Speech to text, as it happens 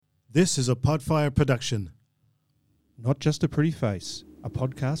This is a Podfire production. Not Just a Pretty Face, a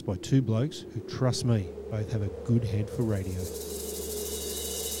podcast by two blokes who, trust me, both have a good head for radio.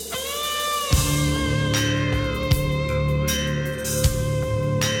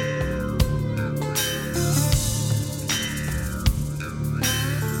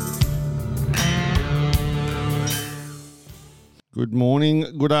 Good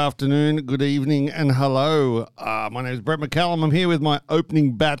morning, good afternoon, good evening, and hello. My name is Brett McCallum. I'm here with my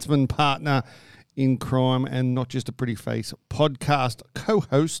opening batsman partner in crime and Not Just a Pretty Face podcast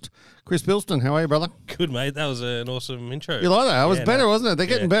co-host, Chris Bilston. How are you, brother? Good, mate. That was an awesome intro. You like that? It was better, wasn't it? They're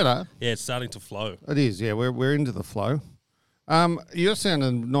getting better. Yeah, it's starting to flow. It is, yeah. We're into the flow. You're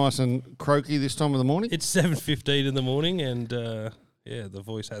sounding nice and croaky this time of the morning. It's 7:15 in the morning, and the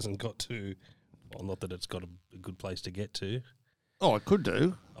voice hasn't got to. Well, not that it's got a good place to get to. Oh, it could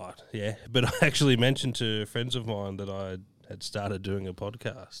do. Oh, yeah, but I actually mentioned to friends of mine that I had started doing a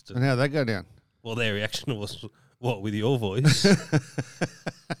podcast. And how'd that go down? Well, their reaction was, "What, with your voice?"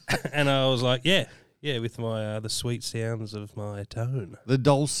 And I was like, "Yeah, with my the sweet sounds of my tone, the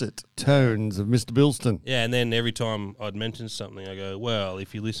dulcet tones of Mr. Bilston." Yeah, and then every time I'd mention something, I go, "Well,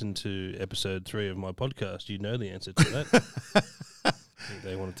 if you listen to episode 3 of my podcast, you know the answer to that." I think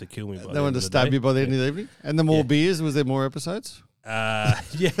they wanted to kill me. They wanted to stab you by the end of the evening. And the more beers, was there more episodes?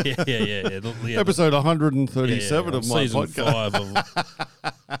 Yeah. Episode 137 of my season podcast. 5 of.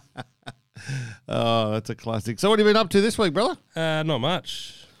 Oh, that's a classic. So what have you been up to this week, brother? Not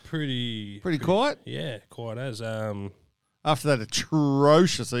much. Pretty quiet? Yeah, quiet as. After that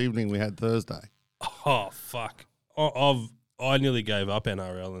atrocious evening we had Thursday. Oh, fuck. I nearly gave up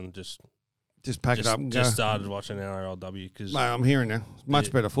NRL and just pack it up and go. Started watching NRLW because... Mate, I'm hearing now. It's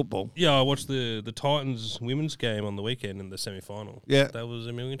much better football. Yeah, I watched the Titans women's game on the weekend in the semi-final. Yeah. That was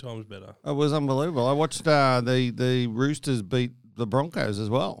a million times better. It was unbelievable. I watched the Roosters beat the Broncos as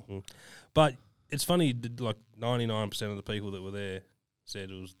well. Mm. But it's funny, like 99% of the people that were there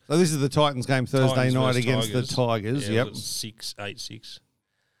said it was... So this is the Titans game Thursday night against the Tigers. Yeah, yep. It was 6-8-6.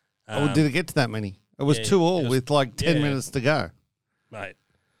 Did it get to that many? It was 2-2 with like 10 minutes to go. Mate.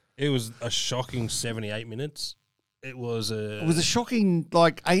 It was a shocking 78 minutes. It was a shocking,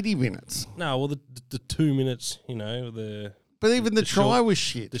 80 minutes. No, well, the 2 minutes, But even the try was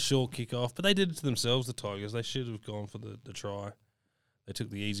shit. The short kick-off. But they did it to themselves, the Tigers. They should have gone for the try. They took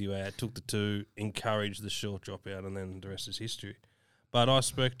the easy way out, took the 2, encouraged the short drop out, and then the rest is history. But I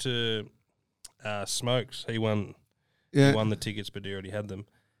spoke to Smokes. He won the tickets, but he already had them.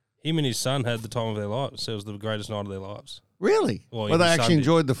 Him and his son had the time of their lives. So it was the greatest night of their lives. Really? Well, they actually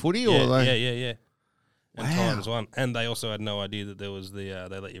enjoyed the footy? Yeah, or they? Yeah. And Titans won. And they also had no idea that there was they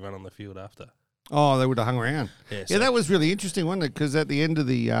let you run on the field after. Oh, they would have hung around. Yeah, that was really interesting, wasn't it? Because at the end of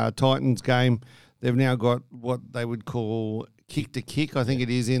the Titans game, they've now got what they would call kick to kick, I think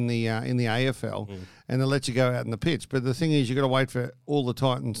it is, in the AFL, and they let you go out in the pitch. But the thing is, you've got to wait for all the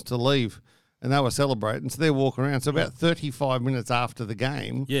Titans to leave. And they were celebrating, so they're walking around. So about 35 minutes after the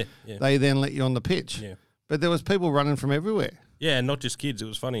game, they then let you on the pitch. Yeah. But there was people running from everywhere. Yeah, and not just kids. It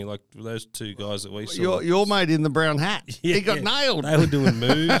was funny, like those two guys that we saw. Your mate in the brown hat. He got nailed. They were doing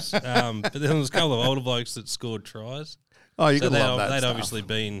moves. But then there was a couple of older blokes that scored tries. Oh, you could love that They'd stuff. obviously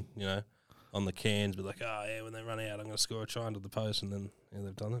been, on the cans, but when they run out, I'm going to score a try into the post, and then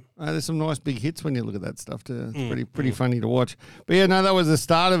they've done it. There's some nice big hits when you look at that stuff too. It's pretty funny to watch. But that was the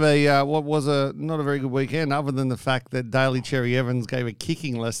start of what was not a very good weekend, other than the fact that Daly Cherry Evans gave a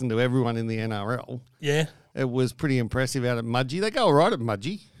kicking lesson to everyone in the NRL. Yeah, it was pretty impressive out at Mudgee. They go all right at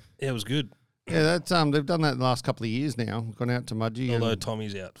Mudgee. Yeah, it was good. Yeah, that's they've done that in the last couple of years now. Gone out to Mudgee. Although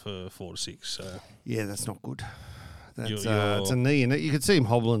Tommy's out for 4 to 6, so yeah, that's not good. That's it's a knee in it. You could see him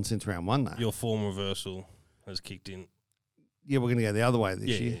hobbling since round 1, though. Your form reversal has kicked in. Yeah, we're going to go the other way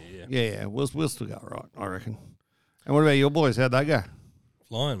this year. Yeah. We'll still go right, I reckon. And what about your boys? How'd they go?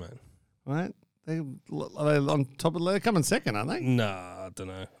 Flying, man. Right? Are they on top of? They're coming second, aren't they? Nah, I don't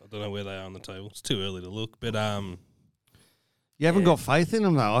know. I don't know where they are on the table. It's too early to look. But you haven't got faith in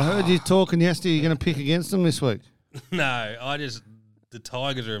them, though. I heard you talking yesterday. You're going to pick against them this week. No, the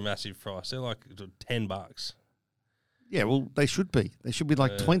Tigers are a massive price. They're like $10. Yeah, well, they should be. They should be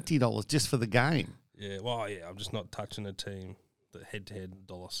like $20 just for the game. Yeah, well, I'm just not touching a team that head-to-head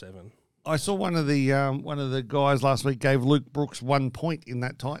 $7. I saw one of the guys last week gave Luke Brooks 1 point in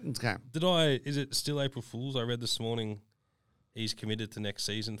that Titans game. Is it still April Fool's? I read this morning he's committed to next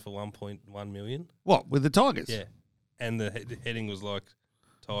season for $1.1 million. What, with the Tigers? Yeah. And the heading was like,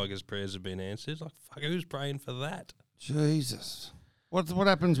 Tigers' prayers have been answered. Like, fuck, who's praying for that? Jesus. What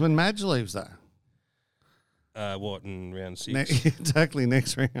happens when Madge leaves, though? In round 6? Exactly,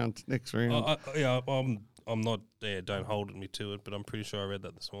 next round. I'm I'm not there. Don't hold me to it, but I'm pretty sure I read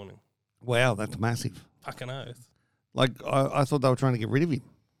that this morning. Wow, that's massive. Fucking oath. Like, I thought they were trying to get rid of him,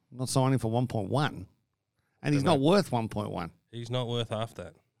 not sign him for 1.1. And he's not worth 1.1. He's not worth half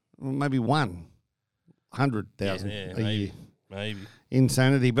that. Well, maybe 100,000 a year. Maybe.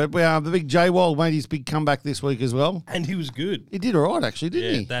 Insanity. But the big J-Wall made his big comeback this week as well. And he was good. He did all right, actually,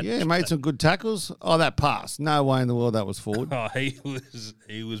 didn't he? Made some good tackles. Oh, that pass. No way in the world that was forward. Oh,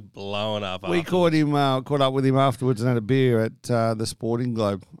 he was blowing up. We caught up with him afterwards and had a beer at the Sporting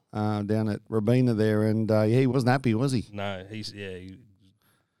Globe down at Robina there, and he wasn't happy, was he? No,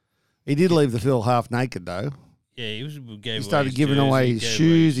 he did leave the field half naked, though. Yeah, he started giving away his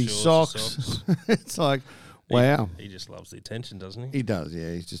shoes, his socks. It's like, wow. He just loves the attention, doesn't he? He does,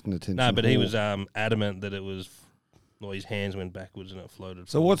 yeah. He's just an attention. No, but whore. he was adamant that it was. Well, his hands went backwards and it floated.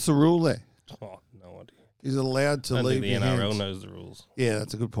 So what's the rule there? Oh, no idea. Is it allowed to leave think the your NRL hands? knows the rules. Yeah,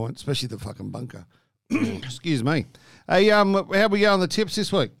 that's a good point, especially the fucking bunker. Excuse me. Hey, how we go on the tips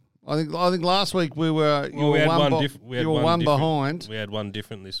this week? I think last week you were one behind. We had one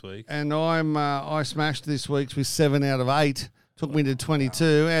different this week, and I smashed this week's with 7 out of 8. Took me to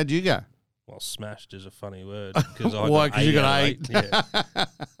 22. How'd you go? Well, smashed is a funny word because Why? Because you got 8. Yeah.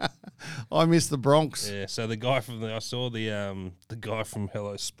 I missed the Bronx. Yeah. So the guy I saw the guy from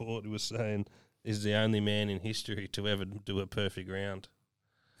Hello Sport who was saying is the only man in history to ever do a perfect round.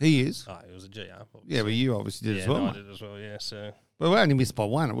 He is. Oh, he was a GR. Obviously. Yeah, but you obviously did as well. No, I did as well. Yeah. So. But we only missed by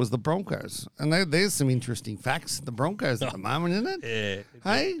 1. It was the Broncos. And there's some interesting facts. The Broncos at the moment, isn't it? Yeah.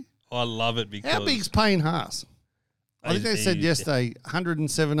 Hey? I love it because... How big's Payne Haas? I think they said yesterday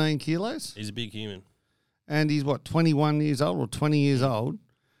 117 kilos. He's a big human. And he's, 21 years old or 20 years old.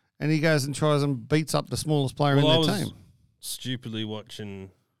 And he goes and tries and beats up the smallest player in their team. I was stupidly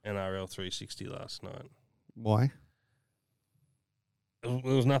watching NRL 360 last night. Why? There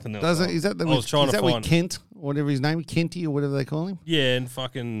was nothing else. Is that with Kent, or whatever his name, Kenty or whatever they call him? Yeah, and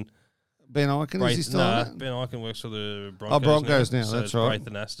fucking Ben Eichen, is he still on it? Ben Eichen works for the Broncos. Oh, Broncos now, so that's right.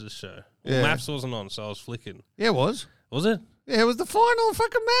 Braithen Astor's show. Well, Maths wasn't on, so I was flicking. Yeah, it was. Was it? Yeah, it was the final of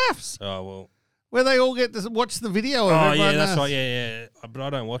fucking Maths. Oh, well. Where they all get to watch the video of everyone. Oh, yeah, that's right, yeah. But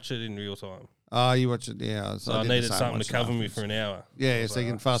I don't watch it in real time. Oh, you watch it, yeah. So I needed something to cover me for an hour. Yeah, so you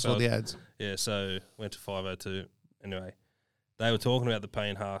can fast forward the ads. Yeah, so went to 5:02. Anyway. They were talking about the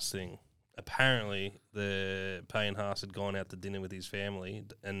Payne Haas thing. Apparently, the Payne Haas had gone out to dinner with his family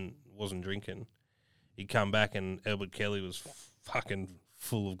and wasn't drinking. He'd come back and Albert Kelly was fucking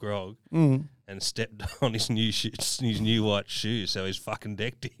full of grog and stepped on his new white shoes, so he's fucking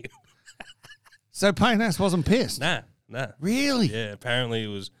decked him. So Payne Haas wasn't pissed? Nah. Really? Yeah, apparently it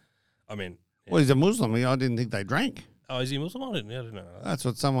was, Yeah. Well, he's a Muslim. I didn't think they drank. Oh, is he Muslim? I didn't know. That's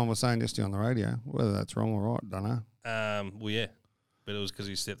what someone was saying yesterday on the radio. Whether that's wrong or right, don't know. Well, yeah, but it was because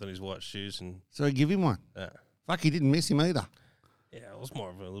he stepped on his white shoes and. So give him one. Fuck, he didn't miss him either. Yeah, it was more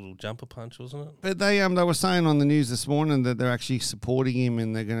of a little jumper punch, wasn't it? But they were saying on the news this morning that they're actually supporting him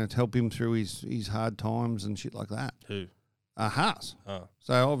and they're going to help him through his hard times and shit like that. Who? Haas. Oh,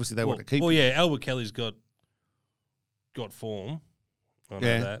 so obviously they want to keep. Well, yeah, Albert Kelly's got form. I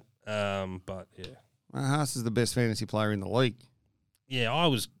know that. But yeah, Haas is the best fantasy player in the league. Yeah,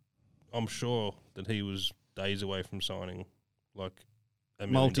 I'm sure that he was days away from signing like $1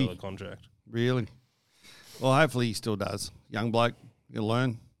 million contract. Really? Well, hopefully he still does. Young bloke, you'll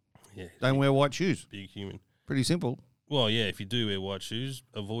learn. Yeah. Don't wear white shoes. Big human. Pretty simple. Well, yeah, if you do wear white shoes,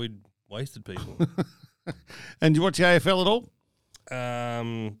 avoid wasted people. And do you watch the AFL at all?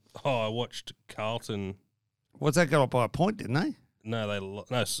 I watched Carlton. What's that got up by a point, didn't they?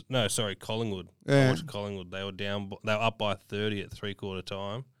 No, sorry, Collingwood. Yeah. I watched Collingwood. They were up by 30 at 3/4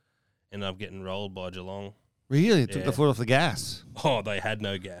 time, ended up getting rolled by Geelong. Really? It took the foot off the gas? Oh, they had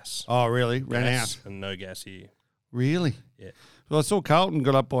no gas. Oh, really? Ran out. And no gas here. Really? Yeah. Well, I saw Carlton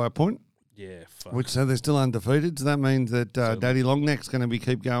got up by a point. Yeah, fuck. Which, so they're still undefeated. So that means that Daddy Longneck's going to be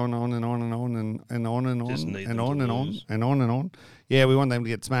keep going on and on and on and on and on and on and on and on and on. Yeah, we want them to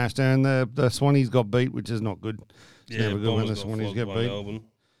get smashed. And the Swannies got beat, which is not good. It's never good when the Swannies get beat. Melbourne.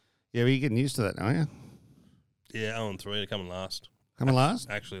 Yeah, but you're getting used to that, aren't you? Yeah, 0-3. They're coming last. Coming last?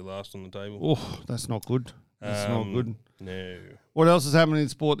 Actually last on the table. Oh, that's not good. That's not good. No. What else is happening in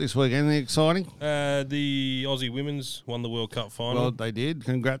sport this week? Anything exciting? The Aussie women's won the World Cup final. Well, they did.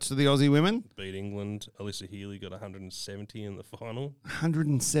 Congrats to the Aussie women. Beat England. Alyssa Healy got 170 in the final.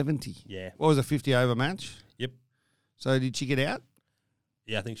 170? Yeah. What was a 50-over match? Yep. So did she get out?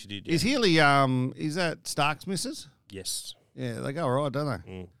 Yeah, I think she did. Yeah. Is Healy, is that Stark's missus? Yes. Yeah, they go all right, don't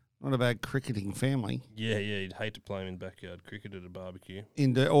they? Mm. Not a bad cricketing family. Yeah, you'd hate to play him in backyard cricket at a barbecue.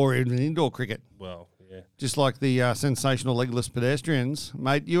 Or even indoor cricket. Well, yeah. Just like the sensational legless pedestrians.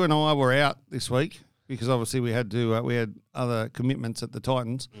 Mate, you and I were out this week. because obviously we had other commitments at the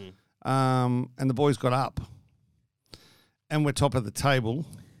Titans, and the boys got up, and we're top of the table.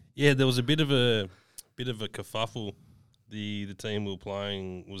 Yeah, there was a bit of a kerfuffle. The team we were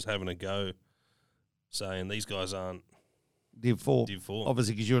playing was having a go, saying these guys aren't Div 4.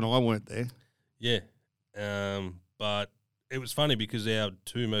 Obviously, because you and I weren't there. Yeah. But it was funny because our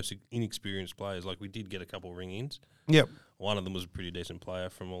two most inexperienced players, like we did get a couple ring-ins. Yep. One of them was a pretty decent player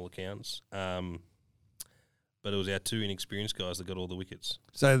from all accounts. But it was our two inexperienced guys that got all the wickets.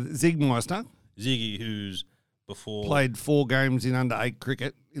 So Zigmeister. Ziggy, who's before... Played 4 games in under 8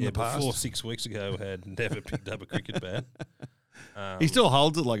 cricket in the past. Before 6 weeks ago had never picked up a cricket bat. He still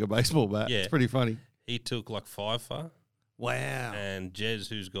holds it like a baseball bat. Yeah. It's pretty funny. He took like 5 for. Wow. And Jez,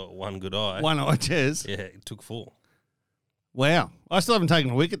 who's got one good eye. One eye, Jez. Yeah, it took 4. Wow. I still haven't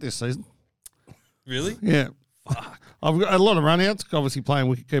taken a wicket this season. Really? Yeah. Fuck. I've got a lot of run-outs. Obviously,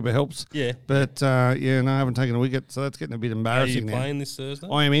 playing wicketkeeper helps. Yeah. But, I haven't taken a wicket, so that's getting a bit embarrassing Are you now. playing this Thursday?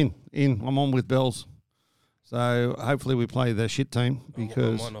 I am in. I'm on with Bells. So, hopefully we play the shit team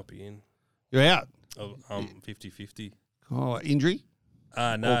because... I might not be in. You're out? I'm 50-50. Oh, injury?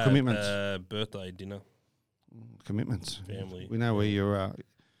 No. Or commitments? Birthday, dinner. Commitments. Family. We know where your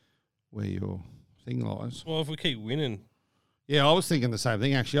thing lies. Well, if we keep winning... Yeah, I was thinking the same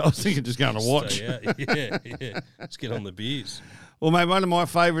thing, actually. I was thinking just going to watch. Yeah. Let's get on the beers. Well, mate, one of my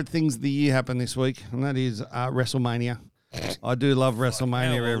favourite things of the year happened this week, and that is WrestleMania. I do love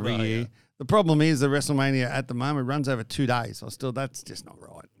WrestleMania every year. The problem is the WrestleMania at the moment runs over 2 days. That's just not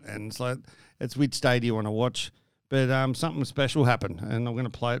right. And it's like, it's which day do you want to watch? But something special happened, and I'm going to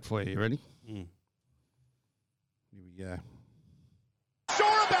play it for you. You ready? Mm. Here we go.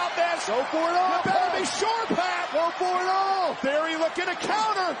 Sure about this. Go for it all. You better be sure, Pat. Go for it all. Theory looking to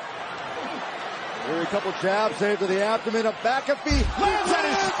counter. Here a couple jabs into the abdomen of McAfee. Lands at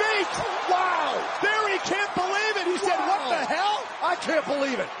his feet. Wow. Theory can't believe it. He said, what the hell? I can't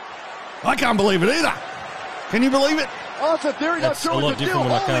believe it. I can't believe it either. Can you believe it? Austin Theory not That's sure a what lot to do. different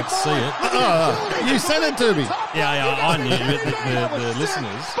when I can't see it. You sent it to me. Yeah, I knew it. The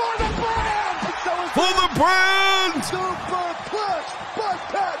listeners. For the brand. For the brand! Super clutch by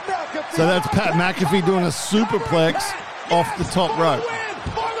Pat McAfee. So that's Pat McAfee doing a superplex off the top rope.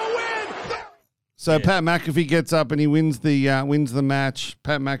 So Pat McAfee gets up and he wins the match.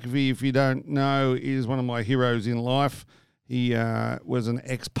 Pat McAfee, if you don't know, is one of my heroes in life. He was an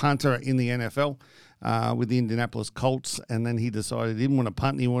ex-punter in the NFL with the Indianapolis Colts, and then he decided he didn't want to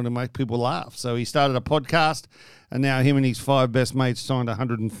punt, he wanted to make people laugh. So he started a podcast, and now him and his 5 best mates signed a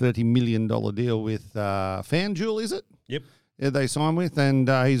 $130 million deal with FanDuel, is it? Yep. Yeah, they signed with, and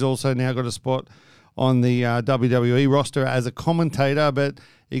he's also now got a spot on the WWE roster as a commentator, but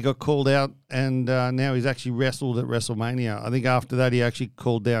he got called out, and now he's actually wrestled at WrestleMania. I think after that he actually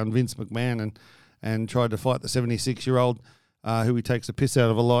called down Vince McMahon and tried to fight the 76-year-old who he takes the piss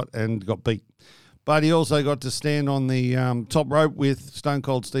out of a lot and got beat. But he also got to stand on the top rope with Stone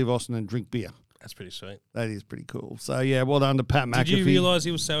Cold Steve Austin and drink beer. That's pretty sweet. That is pretty cool. So, yeah, well done to Pat McAfee. Did you realise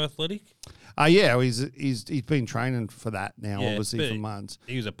he was so athletic? Yeah, he's been training for that now, obviously, for months.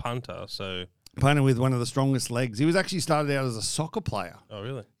 He was a punter, so... Punting with one of the strongest legs. He was actually started out as a soccer player. Oh,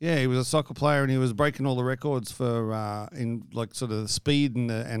 really? Yeah, he was a soccer player, and he was breaking all the records for in like sort of the speed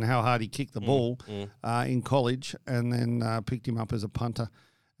and how hard he kicked the ball in college, and then picked him up as a punter,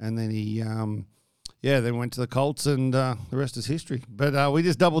 and then he then went to the Colts, and the rest is history. But we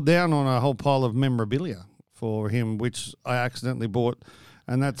just doubled down on a whole pile of memorabilia for him, which I accidentally bought,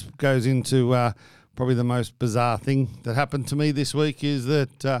 and that goes into probably the most bizarre thing that happened to me this week is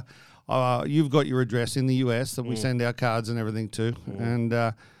that. You've got your address in the US that we send our cards and everything to. And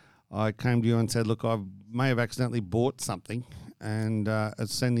I came to you and said, look, I may have accidentally bought something and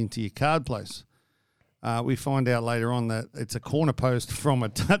it's sending to your card place. We find out later on that it's a corner post from a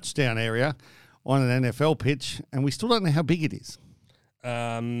touchdown area on an NFL pitch, and we still don't know how big it is.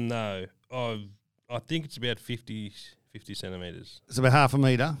 No. I think it's about 50 centimetres. It's about half a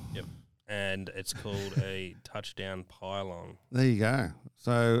metre. Yep. And it's called a touchdown pylon. There you go.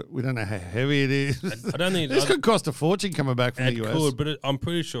 So we don't know how heavy it is. I don't think this could cost a fortune coming back from the US. It could, but I'm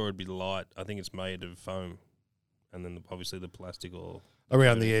pretty sure it'd be light. I think it's made of foam, and then obviously the plastic or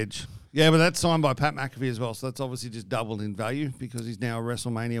around the edge. Yeah, but that's signed by Pat McAfee as well, so that's obviously just doubled in value because he's now a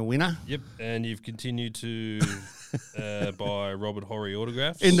WrestleMania winner. Yep, and you've continued to buy Robert Horry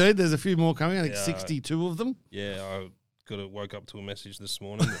autographs. Indeed, there's a few more coming. I think 62 of them. Yeah, I woke up to a message this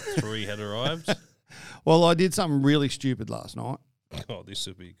morning that 3 had arrived. Well, I did something really stupid last night. Oh, this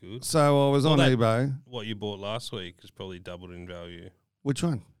would be good. So I was on eBay. What you bought last week has probably doubled in value. Which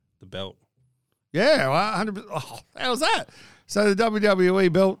one? The belt. Yeah, 100%. Oh, how's that? So the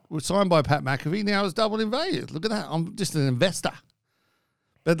WWE belt was signed by Pat McAfee. Now it's doubled in value. Look at that. I'm just an investor.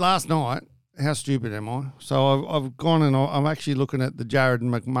 But last night, how stupid am I? So I've gone and I'm actually looking at the Jared and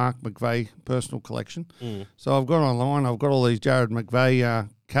Mark McVeigh personal collection. So I've gone online. I've got all these Jared McVeigh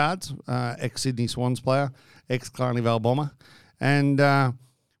cards, ex-Sydney Swans player, ex-Carnival Bomber, and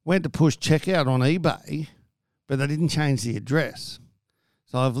went to push checkout on eBay, but they didn't change the address.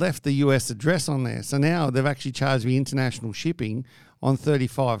 So I've left the US address on there. So now they've actually charged me international shipping on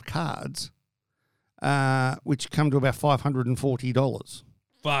 35 cards, which come to about $540.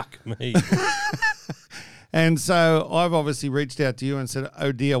 Fuck me. And so I've obviously reached out to you and said,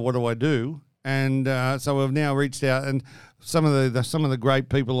 "Oh dear, what do I do?" And so we've now reached out, and some of the great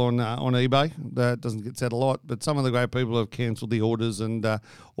people on eBay, that doesn't get said a lot, but some of the great people have cancelled the orders and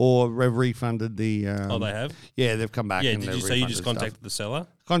or refunded the. Oh, they have? Yeah, they've come back. Yeah, and did you say you just contacted the seller?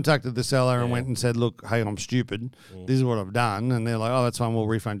 Contacted the seller and went and said, "Look, hey, I'm stupid. This is what I've done." And they're like, "Oh, that's fine. We'll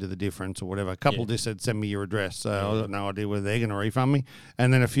refund you the difference or whatever." A couple just said, "Send me your address." So I've got no idea whether they're going to refund me.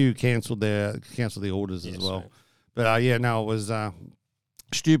 And then a few cancelled the orders as well. Same. But it was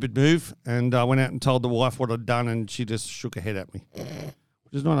stupid move. And I went out and told the wife what I'd done, and she just shook her head at me,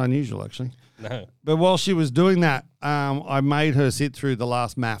 which is not unusual actually. No. But while she was doing that, I made her sit through the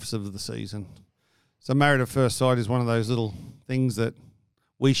last maths of the season. So Married at First Sight is one of those little things that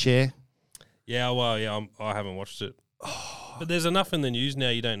we share. Yeah, well, I haven't watched it. But there's enough in the news now,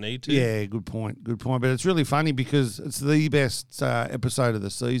 you don't need to. Yeah, good point. But it's really funny because it's the best episode of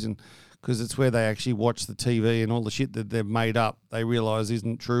the season because it's where they actually watch the TV and all the shit that they've made up they realise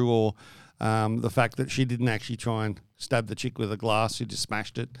isn't true, or the fact that she didn't actually try and stab the chick with a glass, she just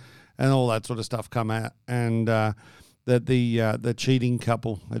smashed it, and all that sort of stuff come out. And that the cheating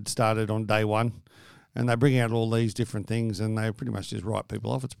couple had started on day one, and they bring out all these different things and they pretty much just write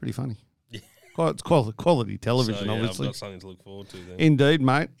people off. It's pretty funny. It's quality television, So, obviously. I've got something to look forward to then. Indeed,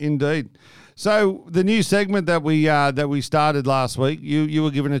 mate. Indeed. So the new segment that we started last week, you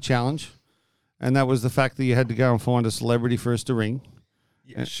were given a challenge, and that was the fact that you had to go and find a celebrity for us to ring.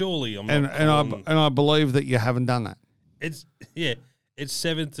 Yeah, surely I'm And not. I believe that you haven't done that. It's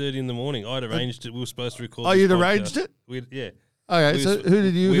 7:30 in the morning. I'd arranged it. We were supposed to record. Oh, this you'd podcast. arranged it? Yeah. Okay, We so was- who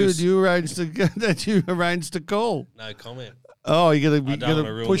did we was- you arrange to that you arranged to call? No comment. Oh, you're I don't wanna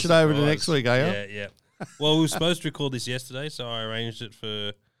gonna ruin push the it over to surprise. next week, are you? Yeah. Well, we were supposed to record this yesterday, so I arranged it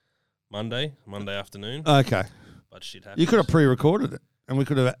for Monday afternoon. Okay. But shit happened. You could have pre-recorded it, and we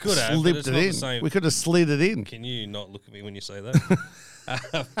could have Could have, but slipped it's it not the in. same. We could have slid it in. Can you not look at me when you say that?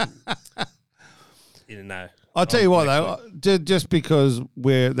 No. I'll tell you what, Next though, just because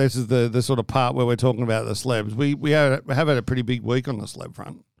this is the sort of part where we're talking about the celebs, we have had a pretty big week on the celeb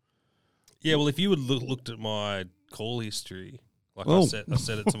front. Yeah, well, if you would looked at my call history, like Oh. I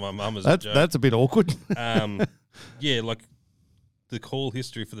said it to my mum as a joke. That's a bit awkward. Yeah, like the call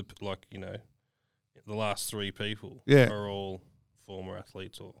history for the last three people Yeah. are all former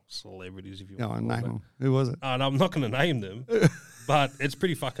athletes or celebrities, if you No, want to name call them. Who was it? And I'm not going to name them, but it's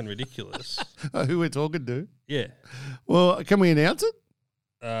pretty fucking ridiculous. Who we're talking to? Yeah. Well, can we announce it?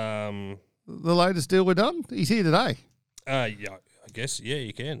 The The latest deal we're done? He's here today. yeah, I guess, yeah,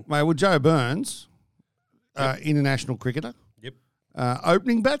 you can. Mate, well, Joe Burns, international cricketer, Yep.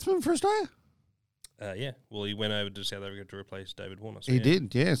 opening batsman for Australia. Yeah. Well, he went over to South Africa to replace David Warner. So He yeah.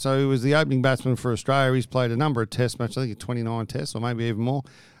 did, yeah. So he was the opening batsman for Australia. He's played a number of test matches, I think 29 tests or maybe even more.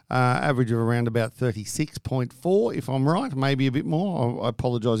 Average of around about 36.4, if I'm right, maybe a bit more. I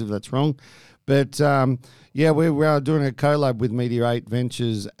apologise if that's wrong. But, we're doing a collab with Meteor 8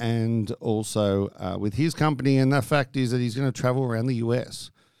 Ventures and also with his company. And the fact is that he's going to travel around the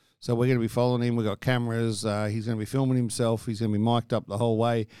US. So we're going to be following him. We've got cameras. He's going to be filming himself. He's going to be mic'd up the whole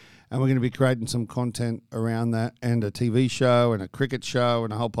way. And we're going to be creating some content around that, and a TV show and a cricket show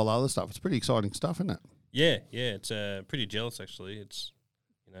and a whole pile of other stuff. It's pretty exciting stuff, isn't it? Yeah. It's pretty jealous, actually. It's,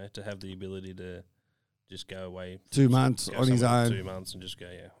 to have the ability to just go away 2 months go on his somewhere for own. 2 months and just go,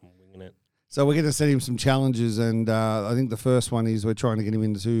 I'm winging it. So we're going to set him some challenges, and I think the first one is we're trying to get him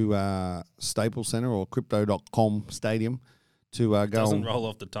into Staples Center or Crypto.com Stadium to go. Doesn't roll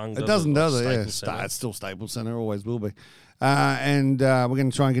off the tongue. It doesn't, does it? Yeah, Staples Centre. it's still Staples Center, always will be. And we're going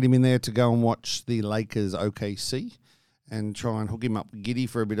to try and get him in there to go and watch the Lakers OKC and try and hook him up with Giddey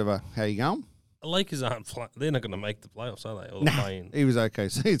for a bit of a, how you going? The Lakers aren't. They're not going to make the playoffs, are they? Or the play-in. He was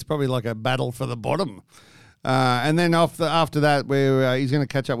OKC. It's probably like a battle for the bottom. And then after that, where he's going to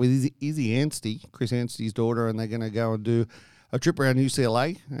catch up with Izzy Anstey, Chris Anstey's daughter, and they're going to go and do a trip around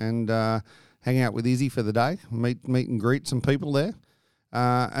UCLA and hang out with Izzy for the day, meet and greet some people there.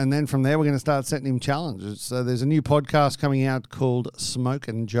 And then from there, we're going to start setting him challenges. So there's a new podcast coming out called Smoke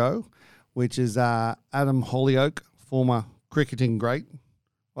and Joe, which is Adam Hollyoake, former cricketing great.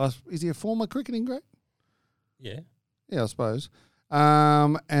 Well, is he a former cricketing great? Yeah. Yeah, I suppose.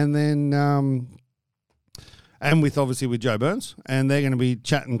 And then, and with Joe Burns, and they're going to be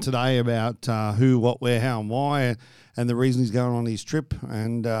chatting today about who, what, where, how, and why, and the reason he's going on his trip,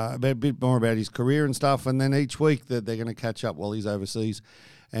 and a bit more about his career and stuff. And then each week they're going to catch up while he's overseas,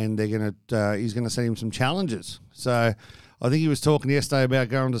 and he's going to send him some challenges. So I think he was talking yesterday about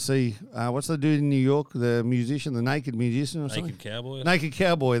going to see what's the dude in New York, the musician, the naked musician or something? Naked Cowboy. Naked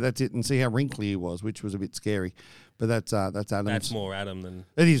Cowboy, that's it, and see how wrinkly he was, which was a bit scary. But that's Adam. That's more Adam than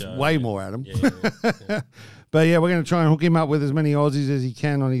it is Joe, way yeah. more Adam. Yeah. But yeah, we're going to try and hook him up with as many Aussies as he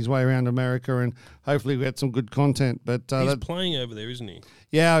can on his way around America, and hopefully we get some good content. But He's playing over there, isn't he?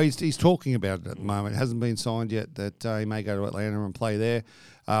 yeah, he's talking about it at the moment. It hasn't been signed yet that he may go to Atlanta and play there.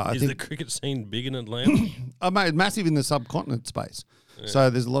 I Is think the cricket scene big in Atlanta? massive in the subcontinent space. Yeah. So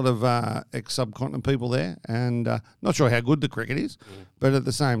there's a lot of ex-subcontinent people there, and not sure how good the cricket is, but at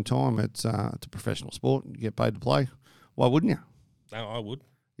the same time, it's a professional sport. You get paid to play. Why wouldn't you? No, I would.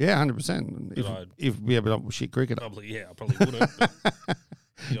 Yeah, 100%. If we have a shit cricketer. Probably, yeah, I probably wouldn't. But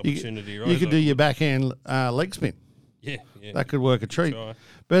the opportunity, right? You could do your backhand leg spin. Yeah. That could work a treat. Try.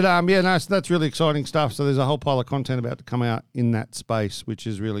 But so that's really exciting stuff. So there's a whole pile of content about to come out in that space, which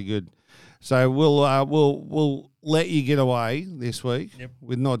is really good. So we'll let you get away this week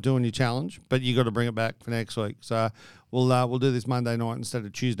with not doing your challenge, but you got to bring it back for next week. So we'll do this Monday night instead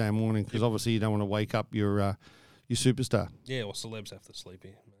of Tuesday morning, because obviously you don't want to wake up your superstar. Yeah, well, celebs have to sleep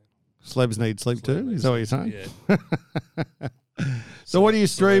here. Celebs need sleep too. Is that what you're saying? Yeah. So what are you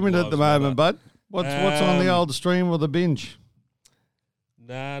streaming at the lives moment, bud? What's on the old stream or the binge?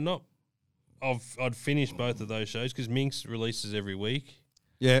 Nah, not. I'd finished both of those shows because Minx releases every week.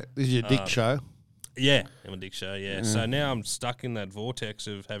 Yeah, this is your dick show. Yeah, I'm a dick show. Yeah, so now I'm stuck in that vortex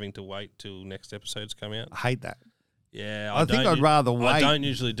of having to wait till next episodes come out. I hate that. Yeah, I think I'd rather wait. I don't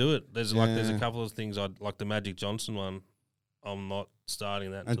usually do it. There's a couple of things I'd like the Magic Johnson one. I'm not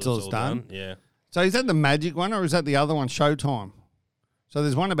starting that until it's all done. Yeah. So is that the Magic one or is that the other one, Showtime? So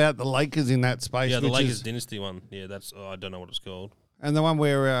there's one about the Lakers in that space. Yeah, the Lakers Dynasty one. Yeah, that's I don't know what it's called. And the one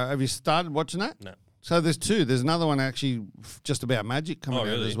where have you started watching that? No. So there's two. There's another one actually just about Magic coming out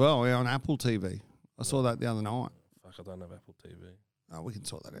really? as well. Yeah, on Apple TV. I saw that the other night. Fuck, I don't have Apple TV. Oh, we can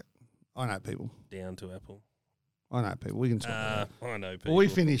sort that out. I know people. Down to Apple. I know people. We can sort that out. I know people. Well, we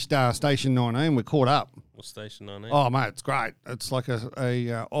finished Station 19. We're caught up. What's Station 19? Oh, mate, it's great. It's like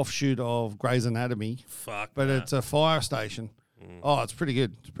a offshoot of Grey's Anatomy. Fuck, but nah. it's a fire station. Oh, it's pretty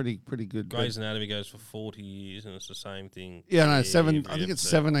good. It's pretty good. Grey's Anatomy goes for 40 years and it's the same thing. Yeah, no, every I think it's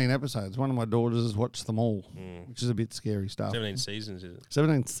episode. 17 episodes. One of my daughters has watched them all, which is a bit scary stuff. 17 seasons, is it?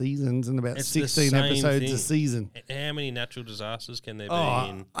 17 seasons and about It's the 16 same episodes thing. a season. How many natural disasters can there be Oh,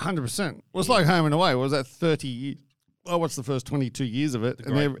 in 100%. Well, it's like Home and Away. Was that 30 years? Oh, what's the first 22 years of it?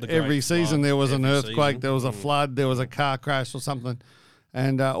 The And great every season flood, there was an every earthquake, season. there was a flood, there was a car crash or something.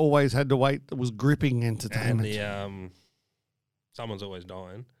 And always had to wait. It was gripping and entertainment. the someone's always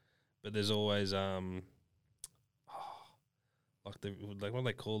dying, but there's always like what do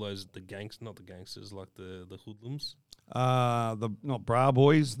they call those, not the gangsters, like the hoodlums. Not Bra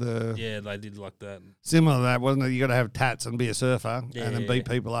Boys, Yeah, they did like that. similar to that, wasn't it? You got to have tats and be a surfer Yeah, and then yeah, beat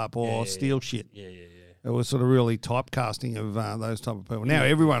yeah. people up or steal shit. Yeah. It was sort of really typecasting of those type of people. Now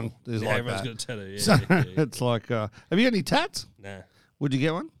everyone is Yeah, like everyone's that. got a tattoo. Yeah, So yeah. it's like, have you got any tats? Nah. Would you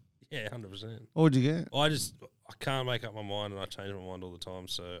get one? Yeah, 100%. What would you get? I can't make up my mind, and I change my mind all the time.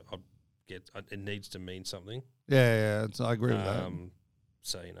 So it needs to mean something. Yeah, I agree with that.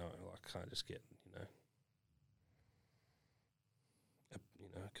 So I can't just get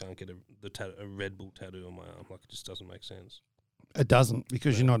I can't get a Red Bull tattoo on my arm. Like, it just doesn't make sense. It doesn't,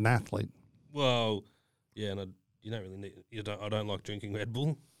 because you're not an athlete. Well, yeah, and you don't really need. I don't like drinking Red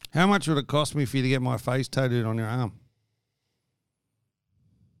Bull. How much would it cost me for you to get my face tattooed on your arm?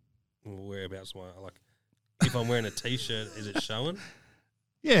 Whereabouts if I'm wearing a t-shirt, is it showing?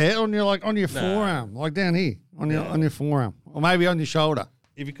 Yeah, on your forearm, like down here, on your forearm, or maybe on your shoulder.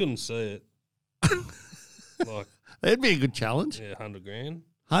 If you couldn't see it, like That'd be a good challenge. yeah, $100,000.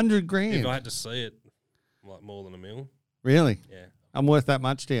 $100,000. If I had to see it, like more than $1 million. Really? Yeah. I'm worth that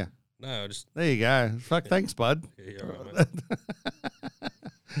much to you. No, just There you go. Fuck, thanks, bud. yeah, you're all right, mate.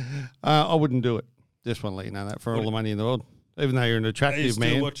 I wouldn't do it. Just want to let you know that for all the money in the world. Even though you're an Are you attractive still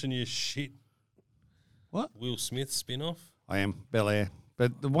man. watching your shit? What? Will Smith spin-off? I am, Bel Air.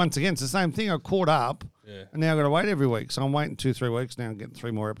 But once again, it's the same thing. I caught up, Yeah. and now I've got to wait every week. So I'm waiting 2-3 weeks now and getting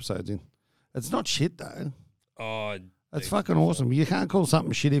 3 more episodes in. It's not shit, though. Oh, It's fucking awesome. You can't call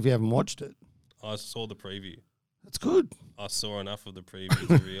something shit if you haven't watched it. I saw the preview. That's good. I saw enough of the preview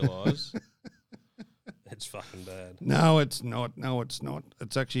to realise it's fucking bad. No, it's not. No, it's not.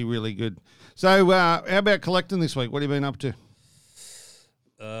 It's actually really good. So, how about collecting this week? What have you been up to?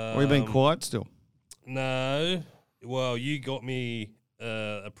 Or have you been quiet still? No. Well, you got me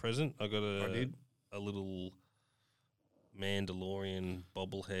a present. I got a little Mandalorian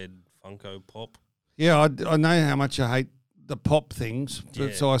bobblehead Funko Pop. Yeah, I know how much I hate the pop things.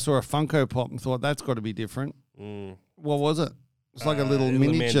 Yeah. So I saw a Funko Pop and thought, that's got to be different. Mm. What was it? It's like a little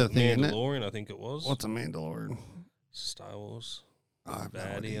miniature thing, isn't it? Mandalorian, I think it was. What's a Mandalorian? Star Wars. I have no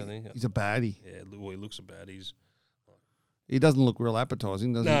Baddie, idea. I think. He's a baddie. Yeah, well, he looks a baddie. He doesn't look real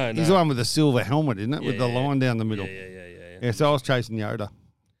appetizing, does he? No, He's the one with the silver helmet, isn't it? With the line down the middle. Yeah. So I was chasing Yoda.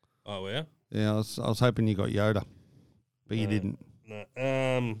 Oh, yeah? Yeah, I was hoping you got Yoda, but you didn't.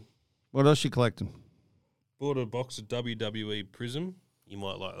 No. What else you collecting? Bought a box of WWE Prism. You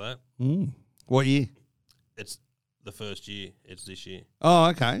might like that. What year? It's the first year. It's this year. Oh,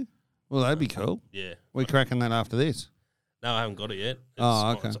 okay. Well, that'd be cool. Yeah. We're cracking that after this. No, I haven't got it yet.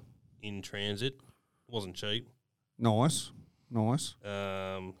 Okay. It's in transit. Wasn't cheap. Nice.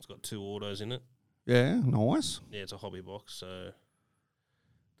 It's got 2 autos in it. Yeah, nice. Yeah, it's a hobby box, so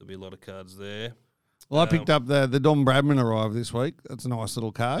there'll be a lot of cards there. Well, I picked up the Don Bradman arrived this week. That's a nice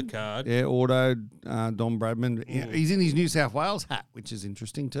little card. The card. Yeah, auto Don Bradman. Yeah, he's in his New South Wales hat, which is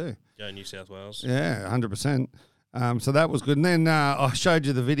interesting too. Go New South Wales. Yeah, 100%. So that was good. And then I showed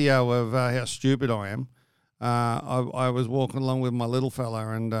you the video of how stupid I am. I was walking along with my little fella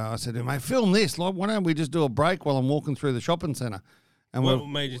and I said to him, mate, film this. Like, why don't we just do a break while I'm walking through the shopping centre? And What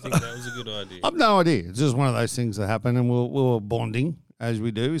made you think that was a good idea? I've no idea. It's just one of those things that happen, and we were bonding as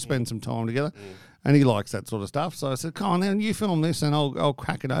we do. We spend some time together, and he likes that sort of stuff. So I said, come on, then you film this, and I'll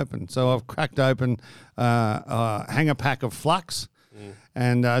crack it open. So I've cracked open a hanger pack of Flux,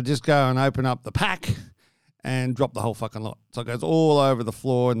 and just go and open up the pack and drop the whole fucking lot. So it goes all over the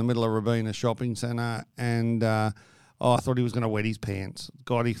floor in the middle of Robina Shopping Centre, and I thought he was going to wet his pants.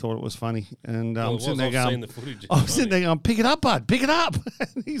 God, he thought it was funny. And I'm sitting there going, the footage. I'm sitting there going, pick it up, bud, pick it up.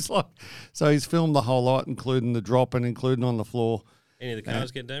 And he's like, so he's filmed the whole lot, including the drop and including on the floor. Any of the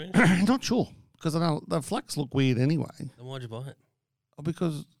cars get damaged? Not sure, because the Flux look weird anyway. Then why'd you buy it?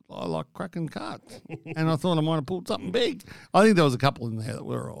 Because I like cracking cards. And I thought I might have pulled something big. I think there was a couple in there that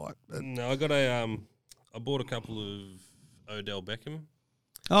were all right. But No, I bought a couple of Odell Beckham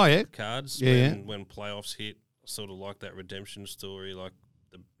oh, yeah. cards Yeah, when playoffs hit. Sort of like that redemption story, like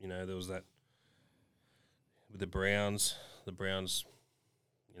there was that with the Browns. The Browns,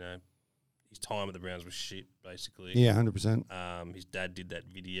 his time at the Browns was shit, basically. Yeah, 100%. His dad did that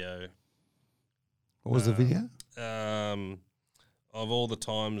video. What was the video? Of all the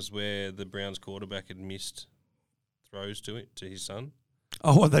times where the Browns quarterback had missed throws to his son.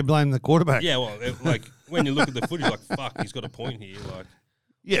 Oh, what, they blame the quarterback? Yeah, well, when you look at the footage, like, fuck, he's got a point here, like.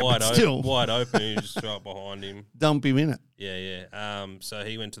 Yeah, but still. Wide open, you just throw it behind him. Dump him in it. Yeah. So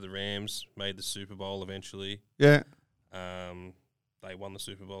he went to the Rams, made the Super Bowl eventually. Yeah. They won the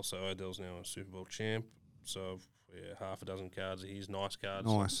Super Bowl, so Odell's now a Super Bowl champ. So, half a dozen cards of his, nice cards.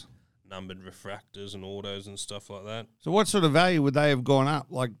 Nice. Numbered refractors and autos and stuff like that. So what sort of value would they have gone up?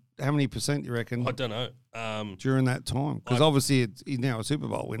 Like, how many % you reckon? I don't know. During that time? Because obviously he's now a Super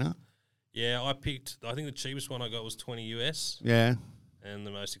Bowl winner. Yeah, I think the cheapest one I got was 20 US. Yeah. And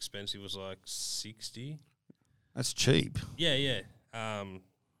the most expensive was like 60. That's cheap. Yeah.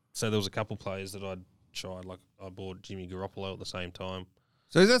 So there was a couple players that I'd tried. Like I bought Jimmy Garoppolo at the same time.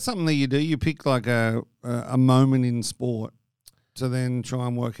 So is that something that you do? You pick like a moment in sport to then try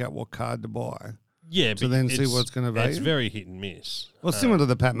and work out what card to buy. Yeah, to then see what's going to value. It's very hit and miss. Well, similar to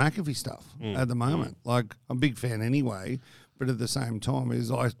the Pat McAfee stuff at the moment. Like I'm a big fan anyway. But at the same time,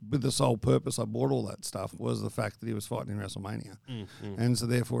 with the sole purpose I bought all that stuff was the fact that he was fighting in WrestleMania. And so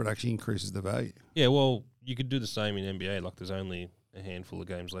therefore it actually increases the value. Yeah, well, you could do the same in NBA. Like there's only a handful of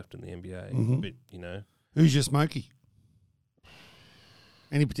games left in the NBA. But, Who's your smoky?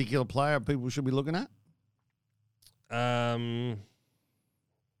 Any particular player people should be looking at? No,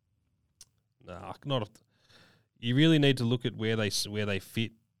 not. You really need to look at where they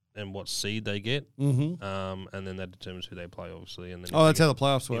fit and what seed they get, and then that determines who they play, obviously. And then that's how the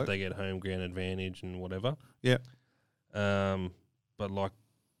playoffs work. If they get home ground advantage and whatever. Yeah. But like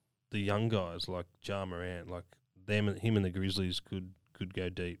the young guys, like Ja Morant, like him and the Grizzlies could go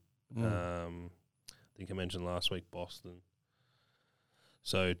deep. I think I mentioned last week Boston.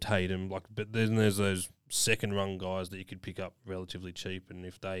 So Tatum, but then there's those second run guys that you could pick up relatively cheap, and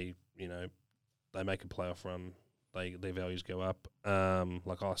if they, they make a playoff run, their values go up. I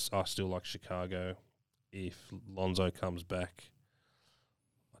still like Chicago. If Lonzo comes back,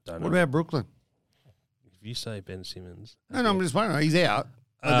 I don't know. What about Brooklyn? If you say Ben Simmons, No, I'm just wondering. He's out.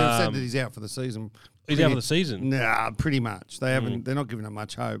 They've said that he's out for the season. he's out for the season. Nah, pretty much. They haven't. They're not giving him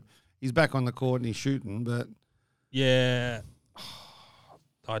much hope. He's back on the court and he's shooting, but Yeah,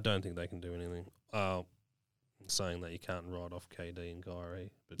 I don't think they can do anything. Saying that you can't write off KD and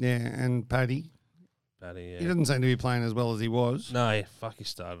Kyrie, but yeah, and Paddy. He He doesn't seem to be playing as well as he was. No, he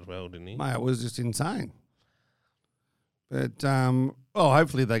started well, didn't he? Mate, it was just insane. But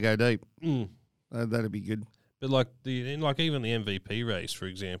hopefully they go deep. That'd be good. But even the MVP race, for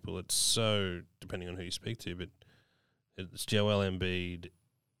example, it's so depending on who you speak to, but it's Joel Embiid,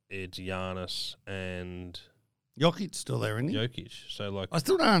 it's Giannis, and Jokic's still there, isn't he? Jokic. So I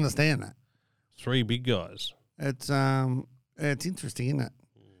still don't understand that. 3 big guys. It's interesting, isn't it?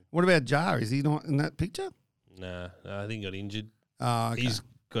 What about Jar? Is he not in that picture? Nah, I think he got injured. Oh, okay. He's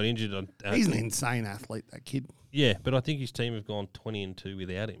got injured on. He's an insane athlete, that kid. Yeah, but I think his team have gone 20-2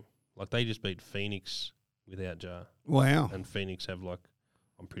 without him. Like they just beat Phoenix without Jar. Wow. And Phoenix have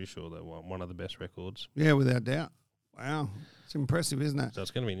I'm pretty sure they're one of the best records. Yeah, without doubt. Wow. It's impressive, isn't it? So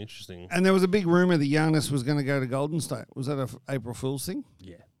it's going to be an interesting. And there was a big rumour that Giannis was going to go to Golden State. Was that a April Fool's thing?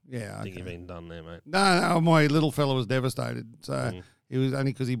 Yeah. Yeah, I think okay. you've been done there, mate. No, my little fella was devastated. So it was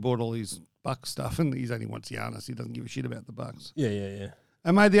only because he bought all his Bucks stuff and he's only wants Giannis. He doesn't give a shit about the Bucks. Yeah.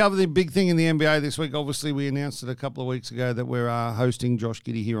 And mate, the other big thing in the NBA this week, obviously we announced it a couple of weeks ago that we're hosting Josh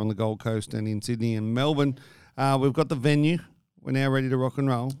Giddey here on the Gold Coast and in Sydney and Melbourne. We've got the venue. We're now ready to rock and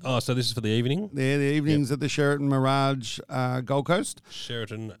roll. Oh, so this is for the evening? Yeah, the evenings at the Sheraton Mirage Gold Coast.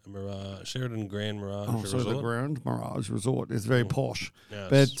 Sheraton Grand Mirage So the Grand Mirage Resort. It's very posh.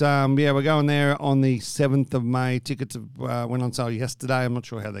 Yes. But, we're going there on the 7th of May. Tickets went on sale yesterday. I'm not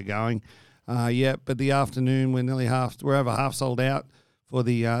sure how they're going yet. But the afternoon, we're over half sold out for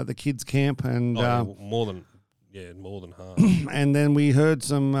the kids' camp. And more than half. and then we heard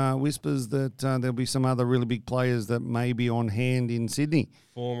some whispers that there'll be some other really big players that may be on hand in Sydney.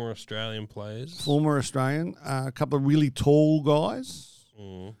 Former Australian players. Former Australian. A couple of really tall guys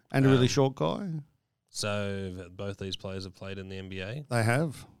and a really short guy. So both these players have played in the NBA. They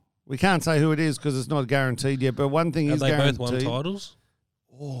have. We can't say who it is because it's not guaranteed yet. But one thing Have is they guaranteed. both won titles?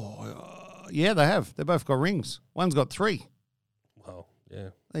 Yeah, they have. They both got rings. One's got 3. Well, yeah.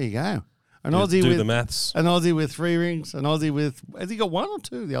 There you go. An Do Aussie with the maths. An Aussie with 3 rings. An Aussie with. Has he got 1 or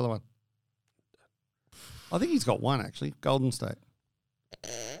 2? The other one. I think he's got 1 actually. Golden State.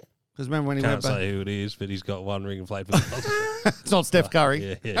 Because remember when he Can't went back. say who it is, but he's got 1 ring and played for the Bulls. It's not Steph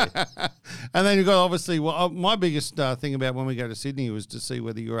Curry. Yeah. And then you've got obviously. Well, my biggest thing about when we go to Sydney was to see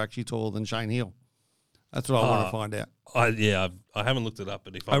whether you're actually taller than Shane Hill. That's what I want to find out. I haven't looked it up,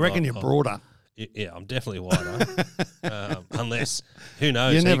 but if I reckon you're broader. Yeah, I'm definitely wider. Unless, who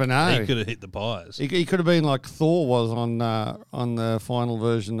knows? You never know. He could have hit the pies. He could have been like Thor was on the final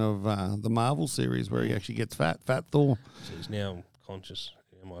version of the Marvel series where he actually gets fat Thor. Jeez, now I'm conscious.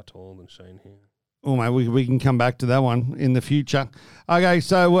 Am I taller than Shane here? Oh, mate, we can come back to that one in the future. Okay,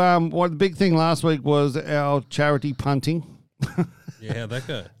 so what the big thing last week was our charity punting. Yeah, how'd that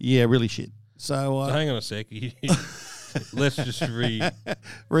go? Yeah, really shit. So hang on a sec. Let's just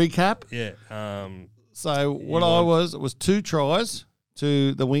recap. Yeah. So what I was, it was 2 tries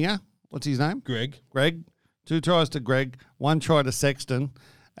to the winger. What's his name? Greg. 2 tries to Greg, 1 try to Sexton,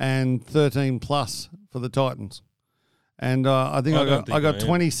 and 13 plus for the Titans. And I got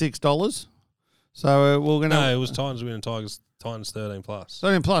 $26. So we're gonna. No, it was Titans winning Tigers. Titans 13 plus.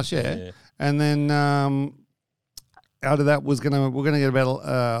 13 plus, yeah. And then out of that we're gonna get about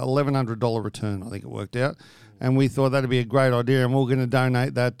 $1,100 return. I think it worked out. And we thought that'd be a great idea, and we're going to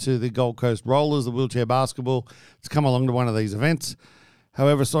donate that to the Gold Coast Rollers, the wheelchair basketball, to come along to one of these events.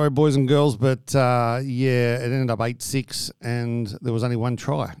 However, sorry, boys and girls, but it ended up 8-6, and there was only 1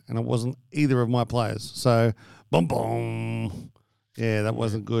 try, and it wasn't either of my players. So, boom. Yeah, that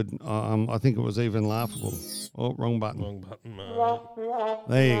wasn't good. I think it was even laughable. Oh, wrong button.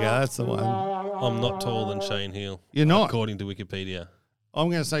 There you go. That's the one. I'm not taller than Shane Hill. You're not? According to Wikipedia. I'm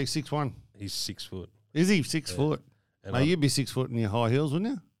going to say 6'1". He's 6 foot. Is he 6 foot? And Mate, you'd be 6 foot in your high heels,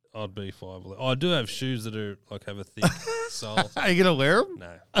 wouldn't you? I'd be 5'11". I do have shoes that are have a thick sole. Are you going to wear them?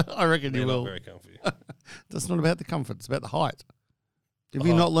 No. I reckon They're you will. not very comfy. That's not about the comfort. It's about the height. Have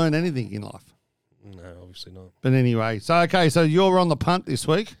you not learned anything in life? No, obviously not. But anyway, so you're on the punt this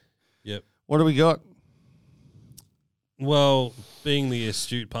week. Yep. What do we got? Well, being the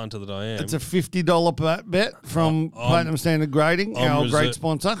astute punter that I am, It's a $50 bet from Platinum Standard Grading, our great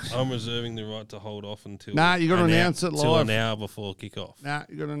sponsor. I'm reserving the right to hold off until. Nah, you got to announce it Until live. an hour before kickoff. Nah,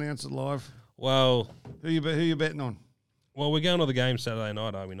 you got to announce it live. Well, Who you betting on? Well, we're going to the game Saturday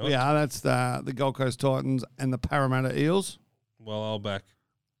night, are we not? Yeah, that's the Gold Coast Titans and the Parramatta Eels. Well, I'll back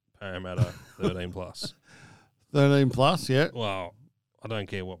Parramatta 13 plus. 13 plus, yeah. Well, I don't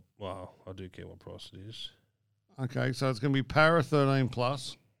care what. Well, I do care what price it is. Okay, so it's going to be Para 13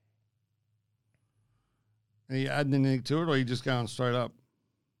 plus. Are you adding anything to it, or are you just going straight up?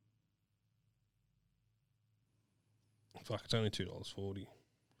 Fuck, it's only $2.40.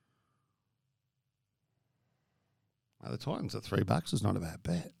 The Titans at $3 is not a bad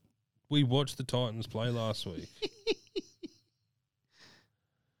bet. We watched the Titans play last week.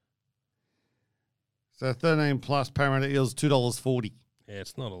 So 13 plus Parramatta Eels, $2.40. Yeah,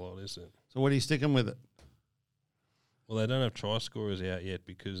 it's not a lot, is it? So what are you sticking with it? Well, they don't have try scorers out yet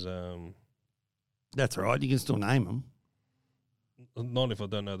because That's all right. You can still name them. not if I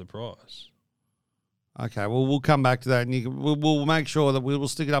don't know the price. Okay, well, we'll come back to that, and we'll make sure that we'll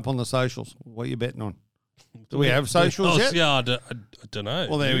stick it up on the socials. What are you betting on? Do we have socials yet? Yeah, I don't know.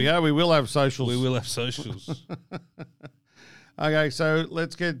 Well, there we go. We will have socials. We will have socials. Okay, so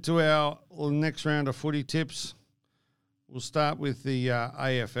let's get to our next round of footy tips. We'll start with the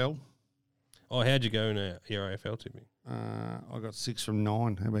AFL. Oh, how'd you go now? Your AFL tipping? I got 6 from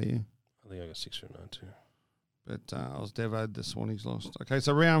 9. How about you? I think I got 6 from 9 too. But I was devoed the Swannies lost. Okay,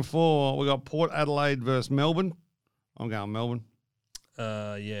 so round 4, we got Port Adelaide versus Melbourne. I'm going Melbourne.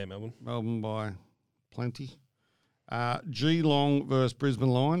 Yeah, Melbourne. Melbourne by plenty. Geelong versus Brisbane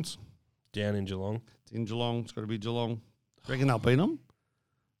Lions. Down in Geelong. It's in Geelong. It's got to be Geelong. Do you reckon they'll beat them?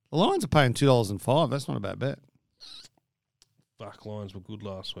 The Lions are paying $2.05. That's not a bad bet. Fuck, Lions were good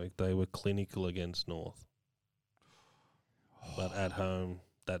last week. They were clinical against North. But at home,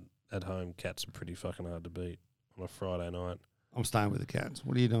 Cats are pretty fucking hard to beat on a Friday night. I'm staying with the Cats.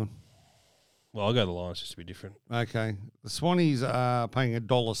 What are you doing? Well, I'll go the Lions just to be different. Okay. The Swannies are paying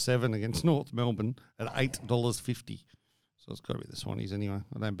 $1.07 against North Melbourne at $8.50. So it's got to be the Swannies anyway.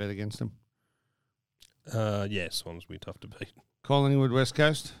 I don't bet against them. Yeah, Swans will be tough to beat. Collingwood, West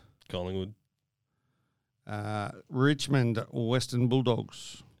Coast. Collingwood. Richmond, Western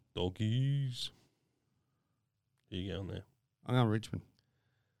Bulldogs. Doggies. Who you going there? I'm going Richmond.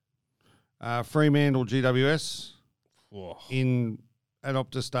 Fremantle, GWS Whoa. at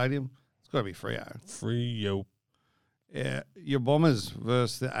Optus Stadium. It's got to be Freo. Freo. Yeah, your Bombers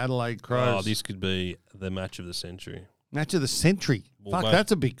versus the Adelaide Crows. Oh, this could be the match of the century. Match of the century. Well, Fuck,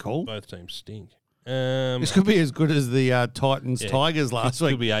 that's a big call. Both teams stink. This could be as good as the Titans Tigers last It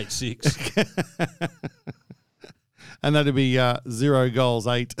week. could be 8-6. And that'd be 0 goals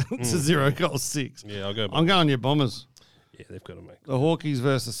 8 to 0 goals 6. Yeah, I'll go. I'm going your Bombers. Yeah, they've got to make. The Hawkies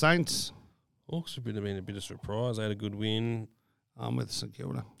versus the Saints. Hawks have been a bit of surprise. They had a good win. I'm with St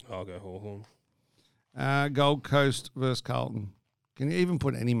Kilda. I'll go Hawthorn. Gold Coast versus Carlton. Can you even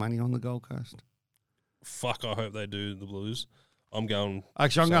put any money on the Gold Coast? Fuck, I hope they do, the Blues. I'm going.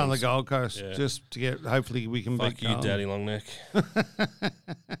 Actually, I'm going the Saints. Gold Coast Yeah. just to get. Hopefully, we can Fuck beat you, Carlton. Daddy Longneck.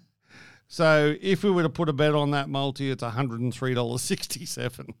 So, if we were to put a bet on that multi, it's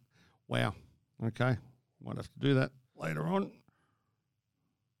 $103.67. Wow. Okay, might have to do that later on.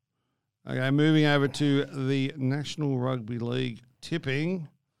 Okay, moving over to the National Rugby League tipping.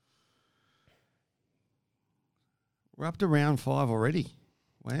 We're up to round 5 already.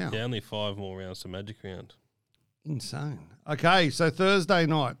 Wow. Yeah, only 5 more rounds to Magic Round. Insane. Okay, so Thursday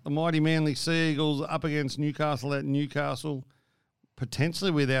night, the mighty Manly Sea Eagles up against Newcastle at Newcastle,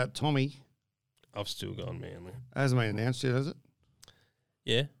 potentially without Tommy. I've still gone Manly. Hasn't been announced yet, has it?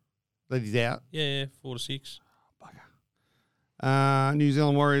 Yeah. That he's out? Yeah, 4-6. New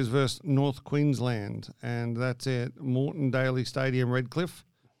Zealand Warriors versus North Queensland, and that's at Moreton Daly Stadium, Redcliffe.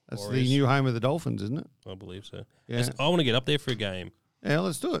 That's Warriors. the new home of the Dolphins, isn't it? I believe so. Yeah. I want to get up there for a game. Yeah,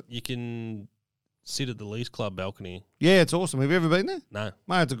 let's do it. You can sit at the Lease Club balcony. Yeah, it's awesome. Have you ever been there? No.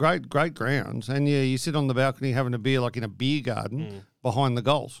 Mate, it's a great grounds. And yeah, you sit on the balcony having a beer like in a beer garden behind the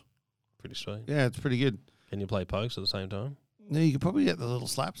goals. Pretty sweet. Yeah, it's pretty good. Can you play pokes at the same time? Yeah, you could probably get the little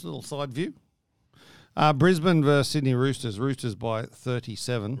slaps, little side view. Brisbane versus Sydney Roosters. Roosters by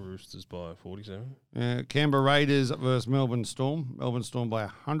 37. Roosters by 47. Canberra Raiders versus Melbourne Storm. Melbourne Storm by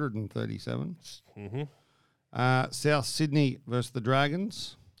 137. Mm-hmm. South Sydney versus the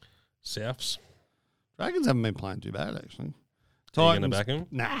Dragons. Souths. Dragons haven't been playing too bad, actually. Are you going to back him?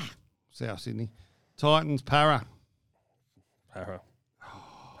 Nah. South Sydney. Titans, Para.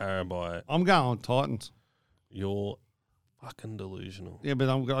 Para by... I'm going Titans. You're fucking delusional. Yeah, but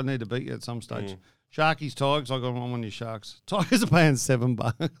I need to beat you at some stage. Sharkies, Tigers, I got one on your Sharks. Tigers are paying $7.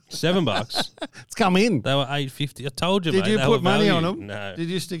 $7? It's come in. They were $8.50. I told you, Did mate. you they put were money value. on them? No. Did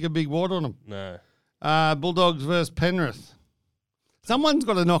you stick a big wad on them? No. Bulldogs versus Penrith. Someone's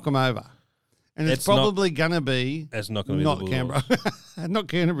got to knock them over. And it's probably going to be... It's not going to be the Canberra. Not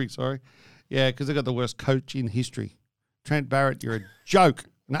Canterbury, sorry. Yeah, because they've got the worst coach in history. Trent Barrett, you're a joke.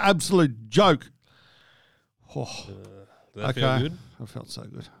 An absolute joke. Oh, Did that feel good? I felt so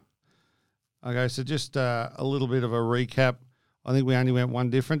good. Okay, so just a little bit of a recap. I think we only went one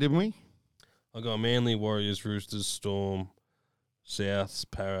different, didn't we? I got Manly, Warriors, Roosters, Storm, Souths,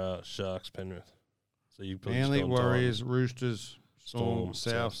 Para, Sharks, Penrith. So you Manly, Warriors, Titans. Roosters, Storm,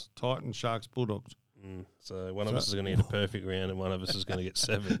 Souths, Titans, Sharks, Bulldogs. So one of us is going to get a perfect round and one of us is going to get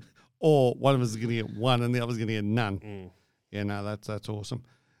 7. Or one of us is going to get 1 and the other's going to get none. Yeah, no, that's awesome.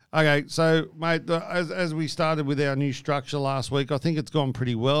 Okay, so, mate, as we started with our new structure last week, I think it's gone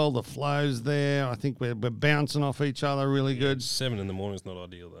pretty well. The flow's there. I think we're bouncing off each other really good. 7 in the morning is not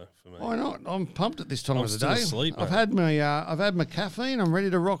ideal, though, for me. Why not? I'm pumped at this time I'm of the still day. asleep, I've mate. had my caffeine. I'm ready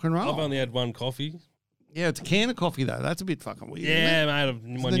to rock and roll. I've only had 1 coffee. Yeah, it's a can of coffee, though. That's a bit fucking weird. Yeah, isn't it?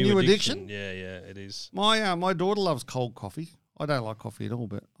 mate. My the new addiction? Yeah, it is. My daughter loves cold coffee. I don't like coffee at all,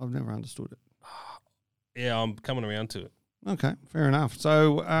 but I've never understood it. Yeah, I'm coming around to it. Okay, fair enough.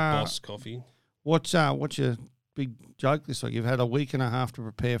 So, Boss coffee. what's your big joke this week? You've had a week and a half to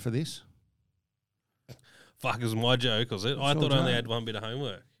prepare for this. Fuck, it was my joke, was it? I thought I only had 1 bit of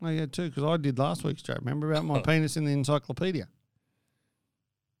homework. Oh, yeah, too, because I did last week's joke. Remember about my penis in the encyclopedia?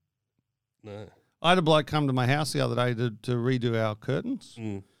 No. I had a bloke come to my house the other day to redo our curtains.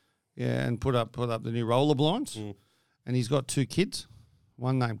 Mm. Yeah, and put up the new roller blinds. Mm. And he's got 2 kids,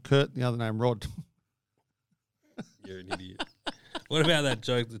 one named Kurt, the other named Rod. You're an idiot. What about that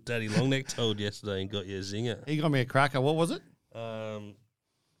joke that Daddy Longneck told yesterday and got you a zinger? He got me a cracker. What was it?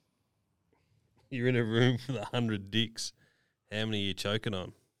 You're in a room with 100 dicks. How many are you choking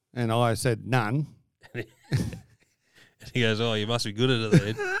on? And I said, none. And he goes, oh, you must be good at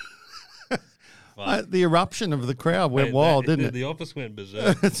it then. The eruption of the crowd went Mate, wild, didn't it? The office went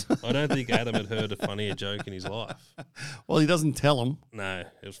berserk. I don't think Adam had heard a funnier joke in his life. Well, he doesn't tell them. No,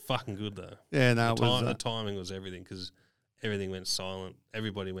 it was fucking good though. Yeah, no, The timing was everything because everything went silent.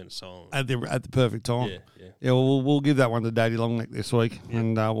 Everybody went silent. at the perfect time. Yeah. Yeah, well, we'll give that one to Daddy Longneck this week,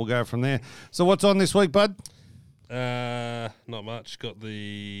 and we'll go from there. So what's on this week, bud? Not much. Got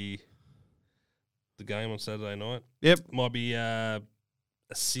the game on Saturday night. Yep. Might be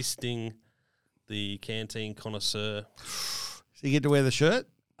assisting the canteen connoisseur. So you get to wear the shirt?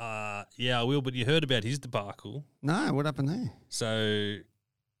 Yeah, I will. But you heard about his debacle. No, what happened there? So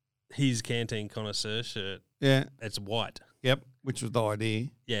his canteen connoisseur shirt, Yeah. it's white. Yep. Which was the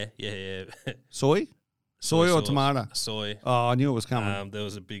idea. Yeah. Soy? Soy or sauce. tomato? Soy. Oh, I knew it was coming. There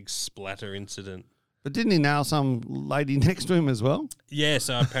was a big splatter incident. But didn't he nail some lady next to him as well? Yeah,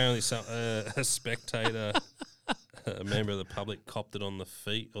 so apparently a spectator, a member of the public, copped it on the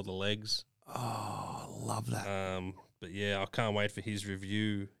feet or the legs. Oh, I love that. But yeah, I can't wait for his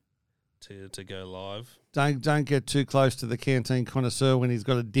review to go live. Don't get too close to the canteen connoisseur when he's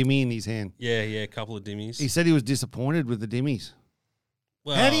got a dimmy in his hand. Yeah, a couple of dimmies. He said he was disappointed with the dimmies.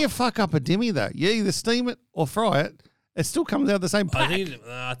 Well, How do you fuck up a dimmy, though? You either steam it or fry it. It still comes out the same pack.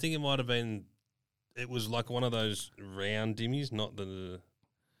 I think it might have been. It was like one of those round dimmies, not the,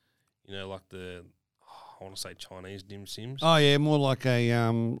 like the. I want to say Chinese dim sims. Oh yeah, more like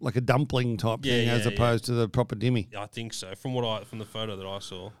a dumpling type thing as opposed to the proper dimmy. Yeah, I think so. From the photo that I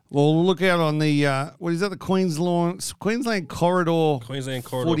saw. Well, look out on the what is that? The Queensland Corridor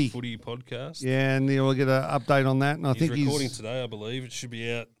Footy podcast. Yeah, and we'll get an update on that. And I think he's recording today. I believe it should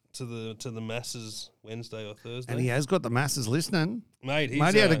be out to the masses Wednesday or Thursday. And he has got the masses listening. Mate, he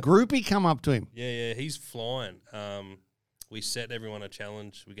had a groupie come up to him. Yeah, he's flying. We set everyone a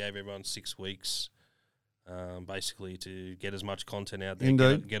challenge. We gave everyone 6 weeks. Basically to get as much content out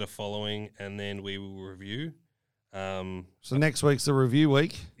there, get a following, and then we will review. So next week's the review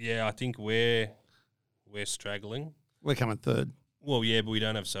week. Yeah, I think we're straggling. We're coming third. Well, yeah, but we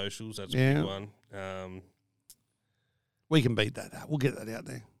don't have socials. That's a big one. We can beat that. We'll get that out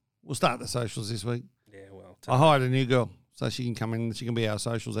there. We'll start the socials this week. Yeah, well. I hired a new girl, so she can come in. She can be our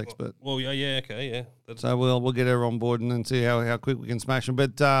socials expert. Well, yeah, okay, yeah. So we'll get her on board and then see how quick we can smash them.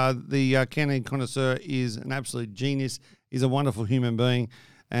 But the canteen connoisseur is an absolute genius. He's a wonderful human being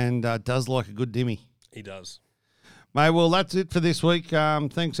and does like a good dimmy. He does. Mate, well, that's it for this week.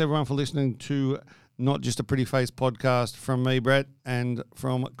 Thanks, everyone, for listening to Not Just a Pretty Face podcast from me, Brett, and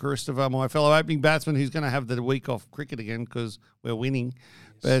from Christopher, my fellow opening batsman, who's going to have the week off cricket again because we're winning.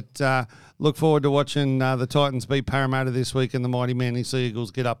 Yes. But look forward to watching the Titans beat Parramatta this week and the mighty Manly Sea Eagles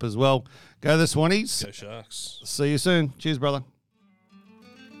get up as well. Go the Swannies. Go Sharks. See you soon. Cheers, brother.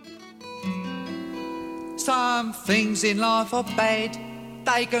 Some things in life are bad.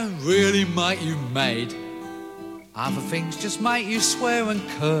 They can really make you mad. Other things just make you swear and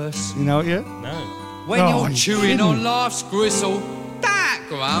curse. You know it yet? No. When you're chewing on life's gristle, don't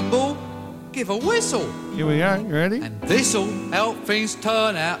grumble. give a whistle. Here we go. You ready? And this'll help things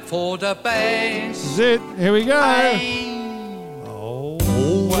turn out for the best. This is it. Here we go.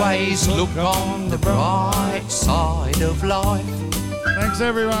 Always look on the bright side of life. Thanks,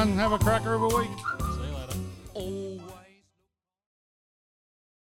 everyone. Have a cracker of a week.